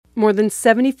More than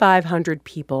 7,500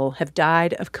 people have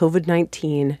died of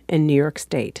COVID-19 in New York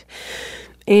State.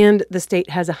 And the state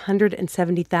has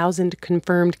 170,000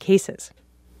 confirmed cases.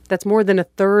 That's more than a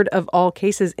third of all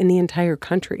cases in the entire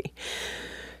country.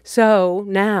 So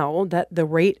now that the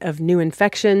rate of new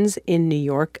infections in New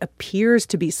York appears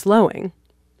to be slowing,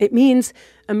 it means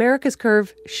America's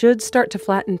curve should start to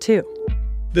flatten too.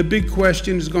 The big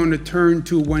question is going to turn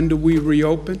to when do we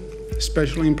reopen,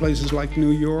 especially in places like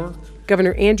New York.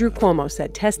 Governor Andrew Cuomo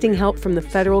said testing help from the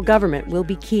federal government will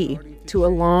be key to a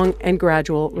long and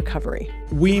gradual recovery.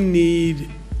 We need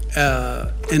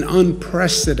an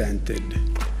unprecedented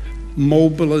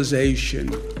mobilization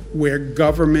where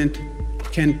government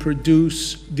can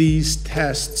produce these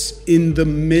tests in the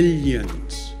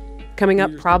millions. Coming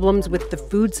up, problems with the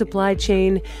food supply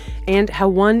chain and how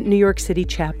one New York City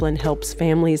chaplain helps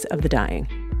families of the dying.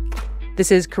 This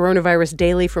is Coronavirus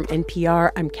Daily from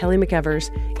NPR. I'm Kelly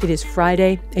McEvers. It is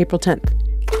Friday, April 10th.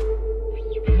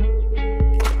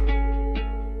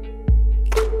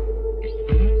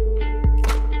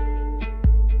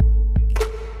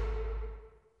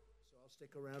 I'll stick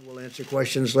around. We'll answer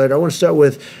questions later. I want to start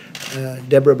with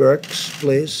Deborah Birx,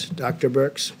 please. Dr.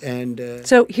 Birx.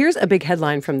 So here's a big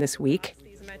headline from this week.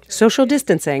 Social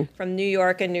distancing from New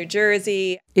York and New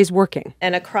Jersey is working.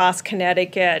 And across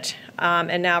Connecticut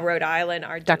and now Rhode Island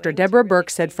are Dr. Deborah Birx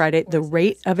said Friday the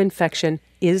rate of infection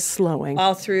is slowing.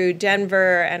 All through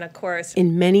Denver and, of course,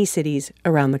 in many cities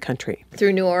around the country.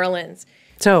 Through New Orleans.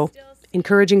 So,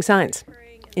 encouraging signs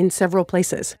in several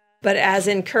places. But as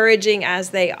encouraging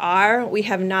as they are, we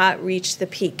have not reached the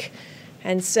peak.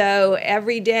 And so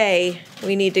every day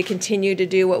we need to continue to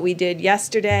do what we did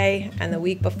yesterday and the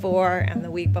week before and the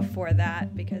week before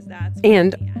that, because that's...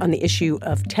 And on the issue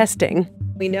of testing...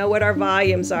 We know what our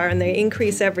volumes are, and they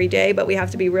increase every day, but we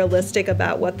have to be realistic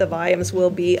about what the volumes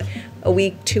will be a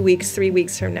week, 2 weeks, 3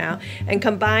 weeks from now. And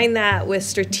combine that with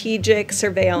strategic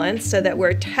surveillance so that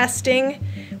we're testing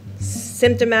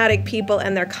symptomatic people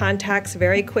and their contacts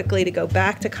very quickly to go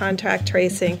back to contact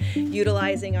tracing,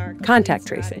 utilizing our... Contact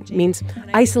tracing means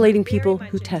isolating people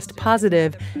who test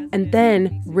positive and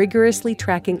then rigorously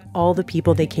tracking all the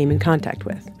people they came in contact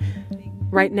with.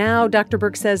 Right now, Dr.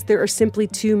 Birx says there are simply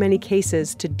too many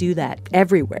cases to do that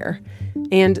everywhere,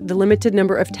 and the limited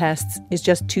number of tests is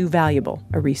just too valuable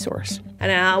a resource. And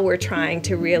now we're trying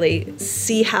to really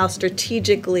see how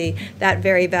strategically that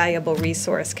very valuable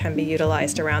resource can be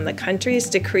utilized around the countries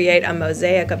to create a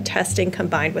mosaic of testing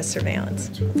combined with surveillance.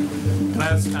 Can I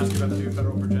ask about the new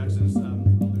federal projections? There's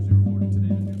a reporting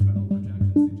today that new federal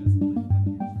projections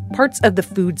suggest... Parts of the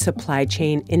food supply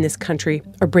chain in this country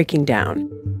are breaking down.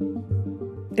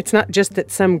 It's not just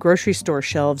that some grocery store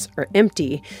shelves are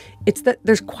empty. It's that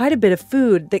there's quite a bit of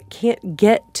food that can't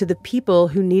get to the people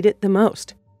who need it the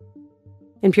most.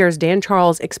 NPR's Dan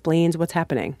Charles explains what's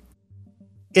happening.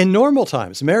 In normal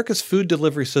times, America's food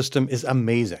delivery system is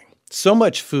amazing. So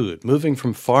much food moving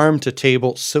from farm to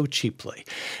table so cheaply.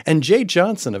 And Jay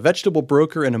Johnson, a vegetable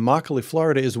broker in Immokalee,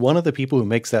 Florida, is one of the people who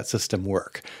makes that system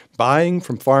work. Buying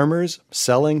from farmers,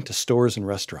 selling to stores and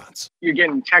restaurants. You're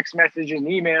getting text messages and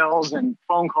emails and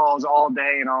phone calls all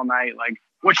day and all night. Like,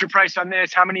 what's your price on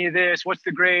this? How many of this? What's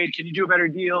the grade? Can you do a better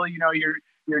deal? You know,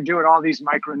 you're doing all these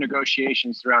micro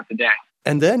negotiations throughout the day.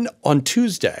 And then on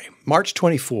Tuesday, March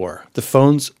 24, the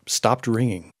phones stopped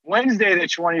ringing. Wednesday, the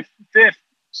 25th,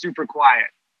 super quiet.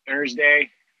 Thursday,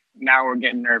 now we're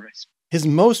getting nervous. His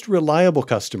most reliable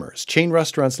customers, chain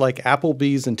restaurants like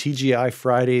Applebee's and TGI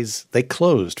Fridays, they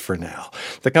closed for now.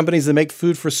 The companies that make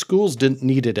food for schools didn't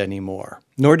need it anymore,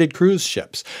 nor did cruise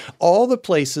ships. All the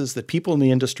places that people in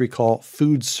the industry call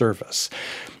food service.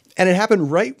 And it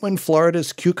happened right when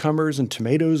Florida's cucumbers and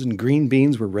tomatoes and green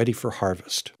beans were ready for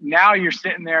harvest. Now you're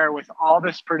sitting there with all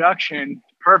this production,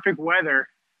 perfect weather,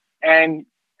 and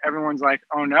everyone's like,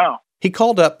 oh no. He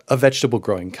called up a vegetable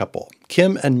growing couple,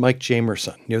 Kim and Mike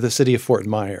Jamerson, near the city of Fort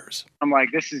Myers. I'm like,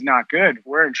 this is not good.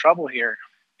 We're in trouble here.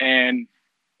 And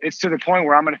it's to the point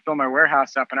where I'm going to fill my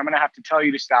warehouse up and I'm going to have to tell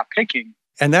you to stop picking.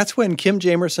 And that's when Kim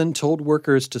Jamerson told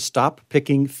workers to stop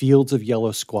picking fields of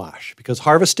yellow squash because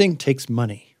harvesting takes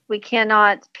money. We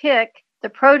cannot pick the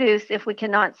produce if we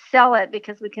cannot sell it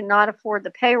because we cannot afford the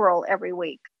payroll every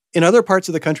week. In other parts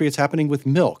of the country, it's happening with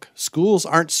milk. Schools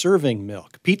aren't serving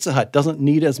milk. Pizza Hut doesn't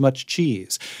need as much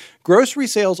cheese. Grocery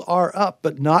sales are up,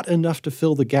 but not enough to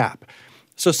fill the gap.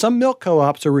 So some milk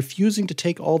co-ops are refusing to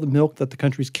take all the milk that the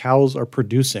country's cows are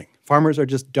producing. Farmers are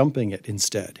just dumping it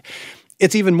instead.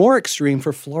 It's even more extreme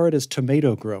for Florida's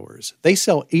tomato growers. They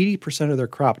sell 80% of their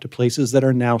crop to places that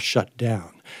are now shut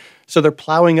down. So they're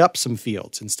plowing up some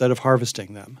fields instead of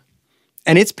harvesting them.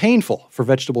 And it's painful for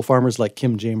vegetable farmers like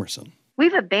Kim Jamerson.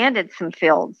 We've abandoned some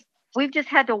fields. We've just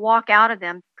had to walk out of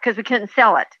them because we couldn't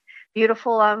sell it.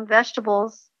 Beautiful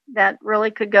vegetables that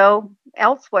really could go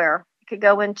elsewhere. Could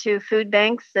go into food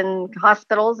banks and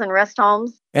hospitals and rest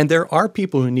homes. And there are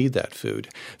people who need that food.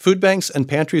 Food banks and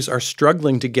pantries are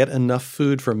struggling to get enough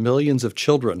food for millions of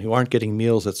children who aren't getting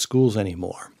meals at schools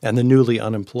anymore, and the newly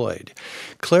unemployed.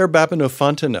 Claire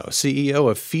Babineaux-Fontenot,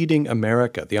 CEO of Feeding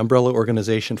America, the umbrella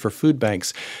organization for food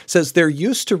banks, says they're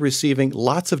used to receiving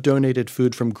lots of donated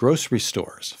food from grocery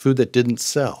stores, food that didn't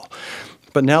sell.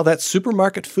 But now that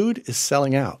supermarket food is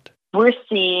selling out. We're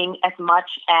seeing as much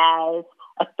as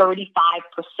a 35%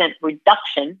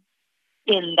 reduction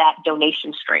in that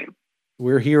donation stream.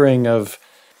 We're hearing of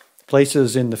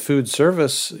places in the food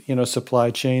service, supply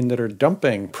chain that are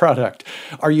dumping product.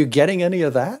 Are you getting any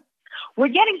of that? We're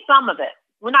getting some of it.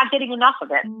 We're not getting enough of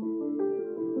it.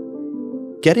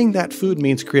 Getting that food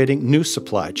means creating new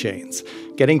supply chains,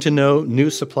 getting to know new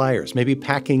suppliers, maybe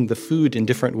packing the food in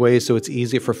different ways so it's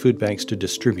easier for food banks to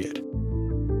distribute.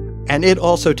 And it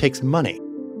also takes money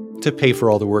to pay for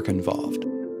all the work involved.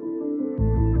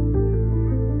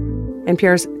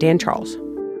 NPR's Dan Charles.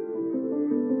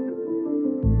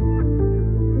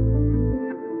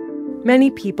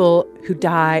 Many people who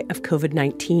die of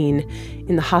COVID-19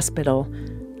 in the hospital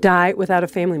die without a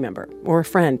family member or a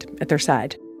friend at their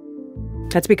side.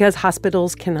 That's because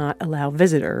hospitals cannot allow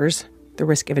visitors. The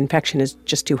risk of infection is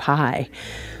just too high.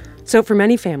 So for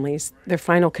many families, their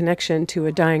final connection to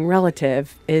a dying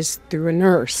relative is through a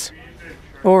nurse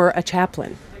or a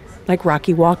chaplain, like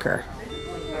Rocky Walker.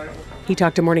 He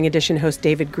talked to Morning Edition host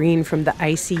David Green from the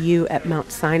ICU at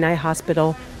Mount Sinai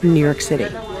Hospital in New York City.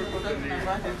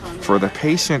 For the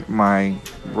patient, my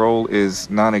role is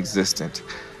non-existent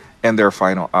in their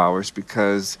final hours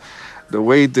because the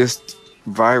way this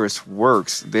virus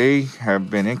works, they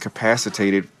have been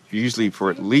incapacitated usually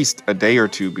for at least a day or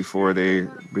two before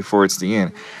it's the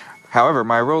end. However,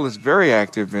 my role is very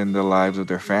active in the lives of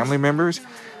their family members.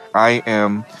 I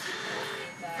am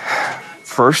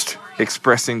first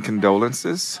expressing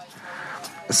condolences.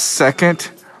 Second,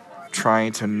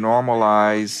 trying to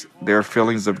normalize their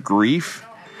feelings of grief.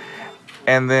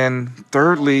 And then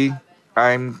thirdly,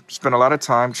 I spend a lot of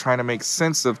time trying to make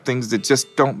sense of things that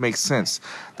just don't make sense.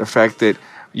 The fact that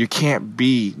you can't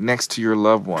be next to your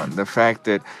loved one. The fact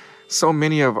that so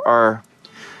many of our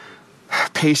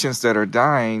patients that are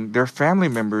dying, their family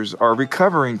members are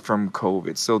recovering from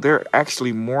COVID. So they're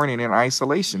actually mourning in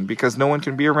isolation because no one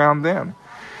can be around them.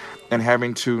 And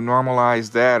having to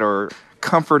normalize that or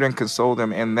comfort and console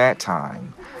them in that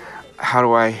time. How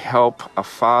do I help a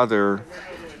father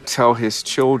tell his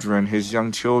children, his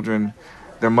young children,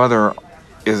 their mother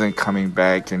isn't coming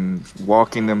back, and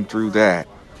walking them through that?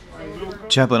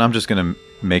 Chaplain, I'm just going to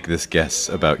make this guess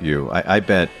about you. I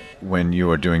bet when you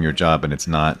are doing your job and it's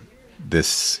not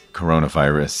this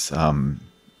coronavirus,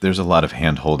 there's a lot of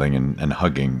hand-holding and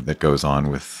hugging that goes on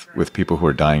with people who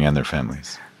are dying and their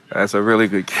families. That's a really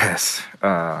good guess.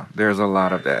 There's a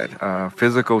lot of that.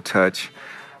 Physical touch,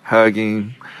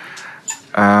 hugging,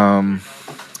 that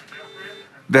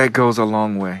goes a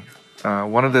long way.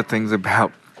 One of the things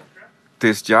about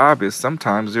this job is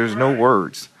sometimes there's no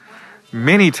words.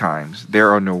 Many times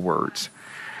there are no words.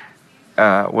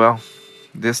 Well,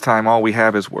 this time all we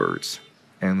have is words.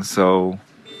 And so,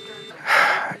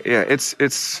 yeah,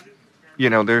 it's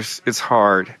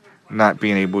hard not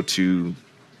being able to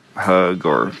hug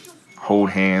or hold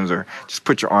hands or just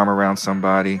put your arm around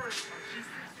somebody.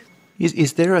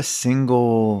 Is there a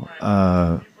single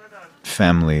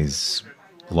family's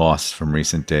loss from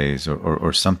recent days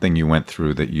or something you went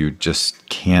through that you just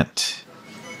can't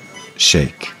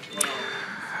shake?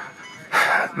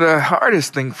 The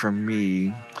hardest thing for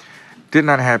me did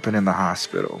not happen in the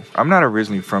hospital. I'm not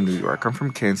originally from New York. I'm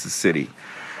from Kansas City.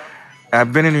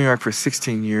 I've been in New York for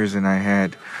 16 years, and I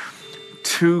had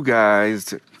two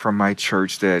guys from my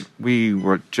church that we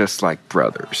were just like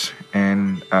brothers.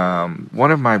 And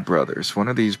one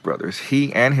of these brothers,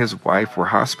 he and his wife were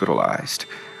hospitalized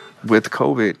with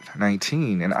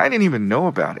COVID-19, and I didn't even know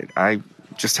about it. I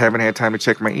just haven't had time to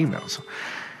check my emails.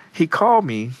 He called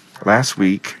me last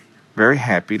week, very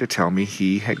happy to tell me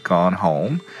he had gone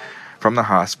home from the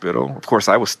hospital. Of course,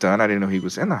 I was stunned. I didn't know he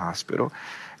was in the hospital.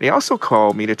 And he also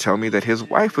called me to tell me that his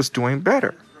wife was doing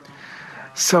better.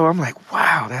 So I'm like,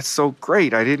 wow, that's so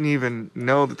great. I didn't even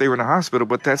know that they were in the hospital,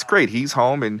 but that's great. He's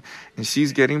home and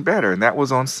she's getting better. And that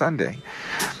was on Sunday.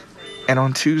 And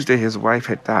on Tuesday, his wife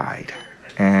had died.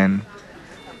 And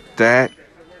that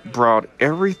brought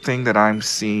everything that I'm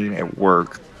seeing at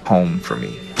work home for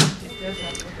me.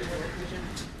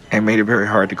 And made it very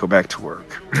hard to go back to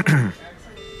work.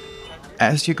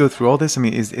 as you go through all this, I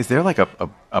mean, is there like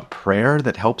a prayer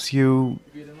that helps you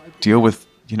deal with,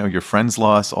 your friend's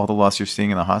loss, all the loss you're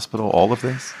seeing in the hospital, all of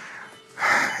this?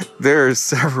 There are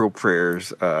several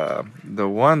prayers. The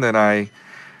one that I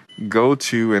go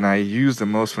to and I use the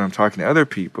most when I'm talking to other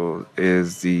people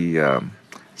is the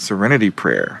Serenity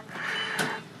Prayer.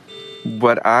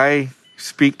 But I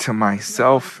speak to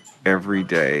myself every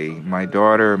day. My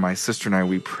daughter, my sister, and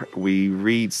I, we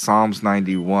read Psalms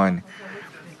 91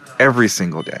 every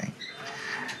single day.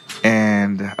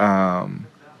 And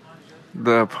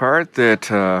the part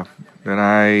that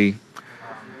I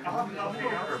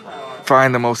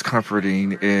find the most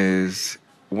comforting is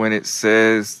when it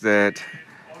says that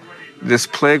this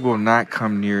plague will not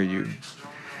come near you.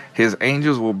 His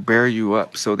angels will bear you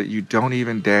up so that you don't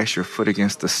even dash your foot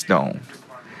against a stone.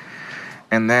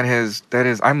 And that is,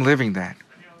 I'm living that.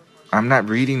 I'm not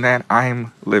reading that,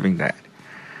 I'm living that.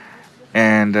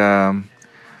 And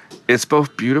it's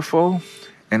both beautiful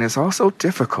and it's also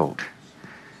difficult.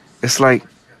 It's like,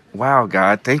 wow,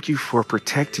 God, thank you for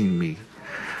protecting me.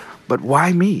 But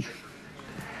why me?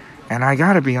 And I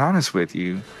gotta be honest with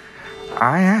you,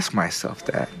 I ask myself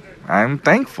that. I'm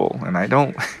thankful and I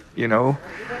don't,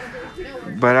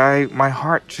 but my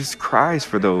heart just cries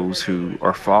for those who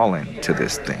are falling to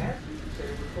this thing.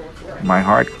 My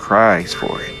heart cries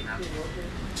for it.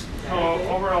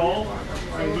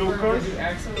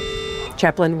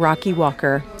 Chaplain Rocky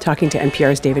Walker talking to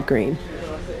NPR's David Green.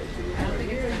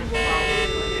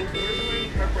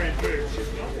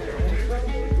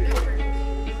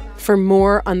 For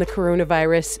more on the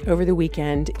coronavirus over the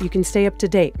weekend, you can stay up to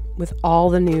date with all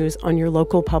the news on your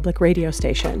local public radio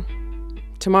station.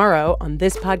 Tomorrow on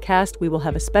this podcast, we will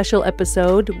have a special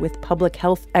episode with public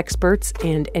health experts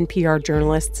and NPR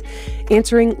journalists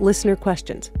answering listener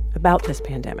questions about this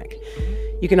pandemic.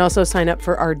 You can also sign up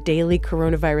for our daily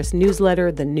coronavirus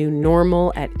newsletter, The New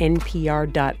Normal, at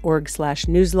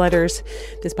npr.org/newsletters.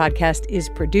 This podcast is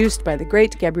produced by the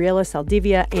great Gabriela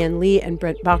Saldivia, Ann Lee, and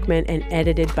Brent Bachman, and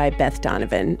edited by Beth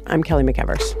Donovan. I'm Kelly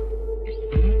McEvers.